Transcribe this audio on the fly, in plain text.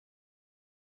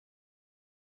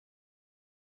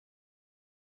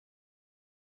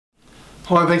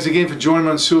Hi, thanks again for joining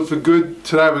me on Sealed for Good.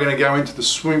 Today we're going to go into the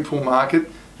swimming pool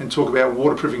market and talk about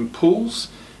waterproofing pools.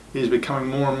 It is becoming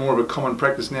more and more of a common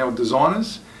practice now with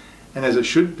designers, and as it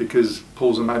should, because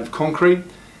pools are made of concrete,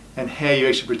 and how you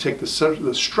actually protect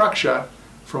the structure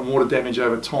from water damage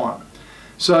over time.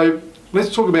 So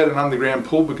let's talk about an underground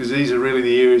pool, because these are really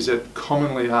the areas that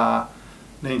commonly are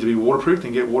needing to be waterproofed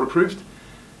and get waterproofed.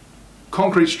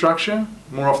 Concrete structure,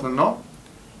 more often than not,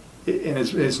 and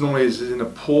it's normally in a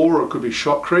pour or it could be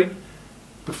shotcrete.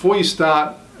 Before you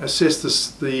start,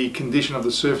 assess the condition of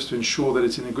the surface to ensure that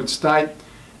it's in a good state,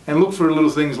 and look for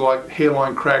little things like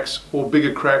hairline cracks or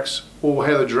bigger cracks, or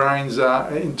how the drains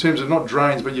are, in terms of not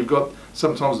drains, but you've got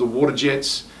sometimes the water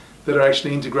jets that are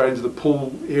actually integrated into the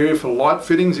pool area for light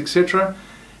fittings, etc.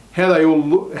 How they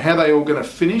all going to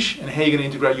finish, and how you're going to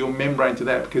integrate your membrane to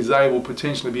that, because they will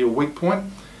potentially be a weak point.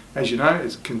 As you know,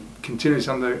 it's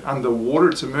continuously underwater,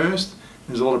 it's immersed,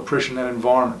 there's a lot of pressure in that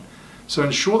environment. So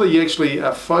ensure that you actually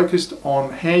are focused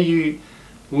on how you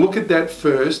look at that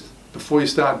first before you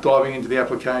start diving into the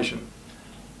application.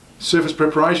 Surface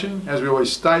preparation, as we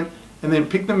always state, and then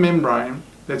pick the membrane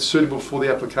that's suitable for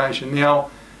the application. Now,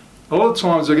 a lot of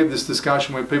times I get this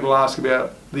discussion where people ask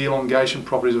about the elongation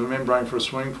properties of a membrane for a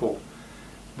swimming pool.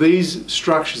 These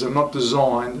structures are not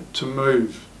designed to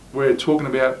move. We're talking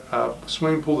about a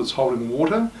swimming pool that's holding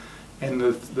water, and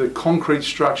the concrete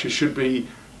structure should be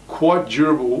quite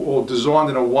durable, or designed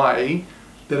in a way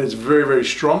that it's very, very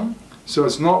strong. So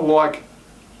it's not like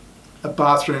a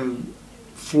bathroom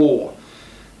floor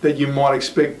that you might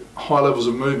expect high levels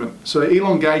of movement. So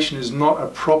elongation is not a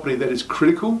property that is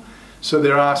critical. So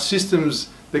there are systems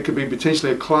that could be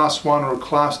potentially a class 1 or a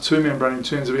class 2 membrane in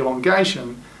terms of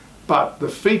elongation, but the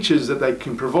features that they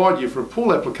can provide you for a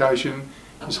pool application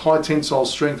is high tensile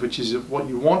strength, which is what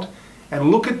you want. And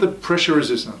look at the pressure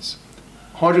resistance,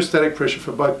 hydrostatic pressure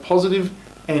for both positive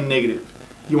and negative.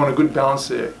 You want a good balance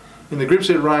there. In the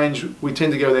Gripset range, we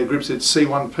tend to go with our Gripset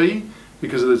C1P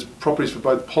because of its properties for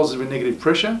both positive and negative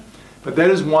pressure. But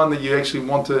that is one that you actually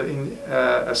want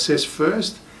to assess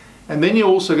first. And then you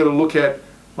also got to look at,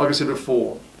 like I said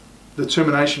before, the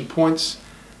termination points,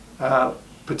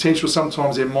 potential.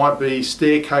 Sometimes there might be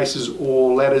staircases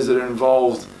or ladders that are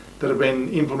involved that have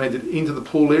been implemented into the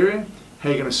pool area. How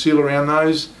you're going to seal around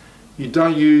those. You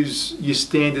don't use your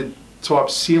standard type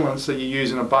sealants that you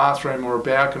use in a bathroom or a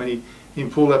balcony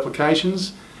in pool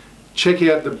applications. Check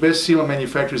out the best sealant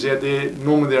manufacturers out there.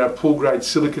 Normally there are pool grade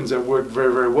silicons that work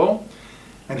very, very well.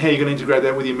 And how you're going to integrate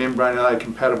that with your membrane, are they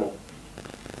compatible?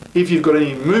 If you've got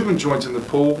any movement joints in the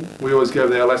pool, we always go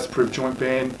with our elastoproof joint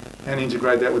band and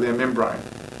integrate that with our membrane.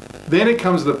 Then it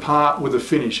comes to the part with the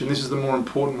finish, and this is the more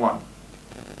important one.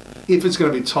 If it's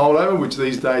going to be tiled over, which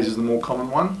these days is the more common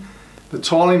one, the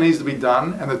tiling needs to be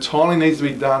done, and the tiling needs to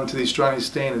be done to the Australian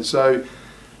standard. So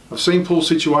I've seen pool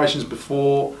situations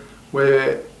before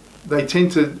where they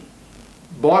tend to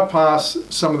bypass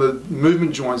some of the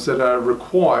movement joints that are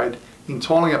required in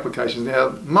tiling applications.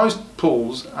 Now, most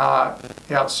pools are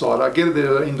outside. I get it,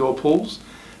 there are indoor pools,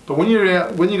 but when you've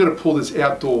got a pool that's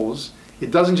outdoors,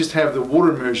 it doesn't just have the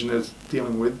water immersion that it's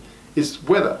dealing with, it's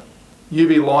weather,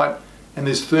 UV light, and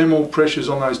there's thermal pressures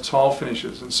on those tile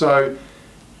finishes. And so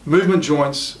movement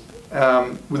joints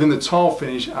within the tile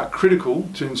finish are critical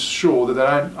to ensure that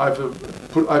they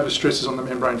don't put over stresses on the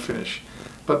membrane finish.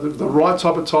 But the right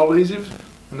type of tile adhesive,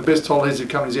 and the best tile adhesive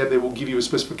companies out there will give you a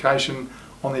specification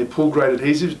on their pool grade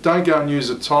adhesives. Don't go and use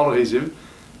a tile adhesive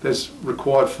that's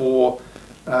required for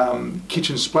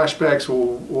kitchen splashbacks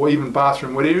or even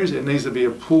bathroom wet areas. It needs to be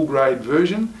a pool grade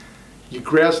version. Your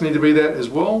grouts need to be that as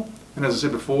well. And as I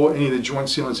said before, any of the joint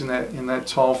sealants in that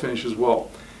tile finish as well.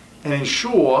 And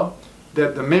ensure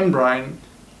that the membrane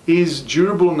is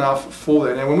durable enough for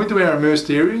that. Now, when we do our immersed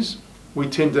areas, we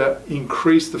tend to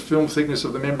increase the film thickness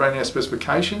of the membrane in our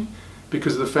specification,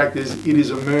 because the fact is it is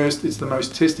immersed. It's the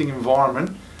most testing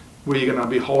environment where you're going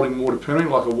to be holding water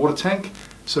permanently, like a water tank.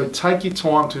 So take your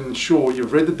time to ensure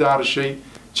you've read the data sheet,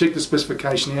 check the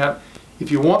specification out.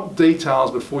 If you want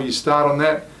details before you start on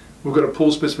that, we've got a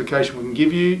pool specification we can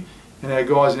give you, and our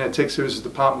guys in our tech services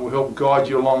department will help guide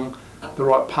you along the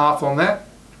right path on that.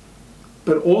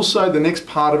 But also the next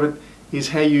part of it is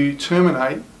how you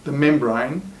terminate the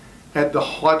membrane at the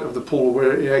height of the pool,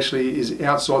 where it actually is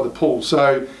outside the pool.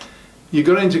 So you've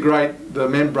got to integrate the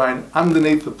membrane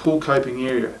underneath the pool coping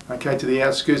area, okay, to the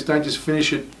outskirts. Don't just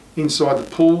finish it inside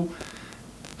the pool.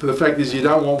 For the fact is you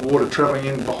don't want water travelling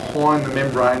in behind the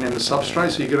membrane and the substrate,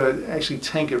 so you've got to actually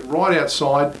tank it right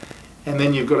outside, and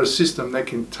then you've got a system that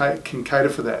can cater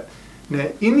for that. Now,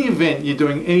 in the event you're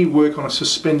doing any work on a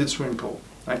suspended swimming pool,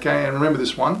 okay, and remember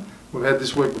this one, we've had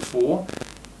this work before.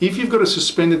 If you've got a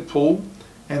suspended pool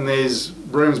and there's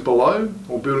rooms below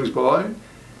or buildings below,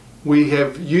 we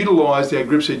have utilised our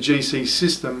Gripset GC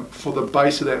system for the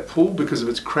base of that pool because of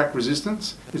its crack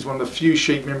resistance. It's one of the few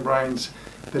sheet membranes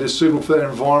that is suitable for that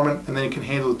environment, and then it can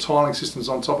handle the tiling systems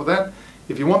on top of that.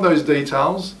 If you want those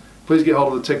details, please get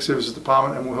hold of the Tech Services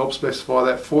Department and we'll help specify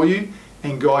that for you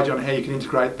and guide you on how you can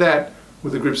integrate that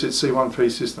with the Gripset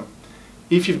C1P system.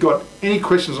 If you've got any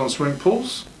questions on swimming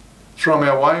pools, throw them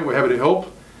our way, we're happy to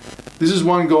help. This is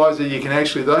one, guys, that you can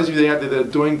actually, those of you out there that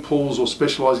are doing pools or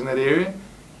specialise in that area,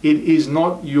 it is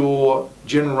not your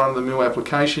general run-of-the-mill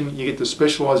application. You get to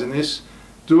specialise in this,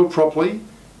 do it properly,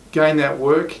 gain that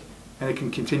work, and it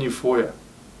can continue for you.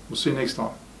 We'll see you next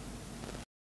time.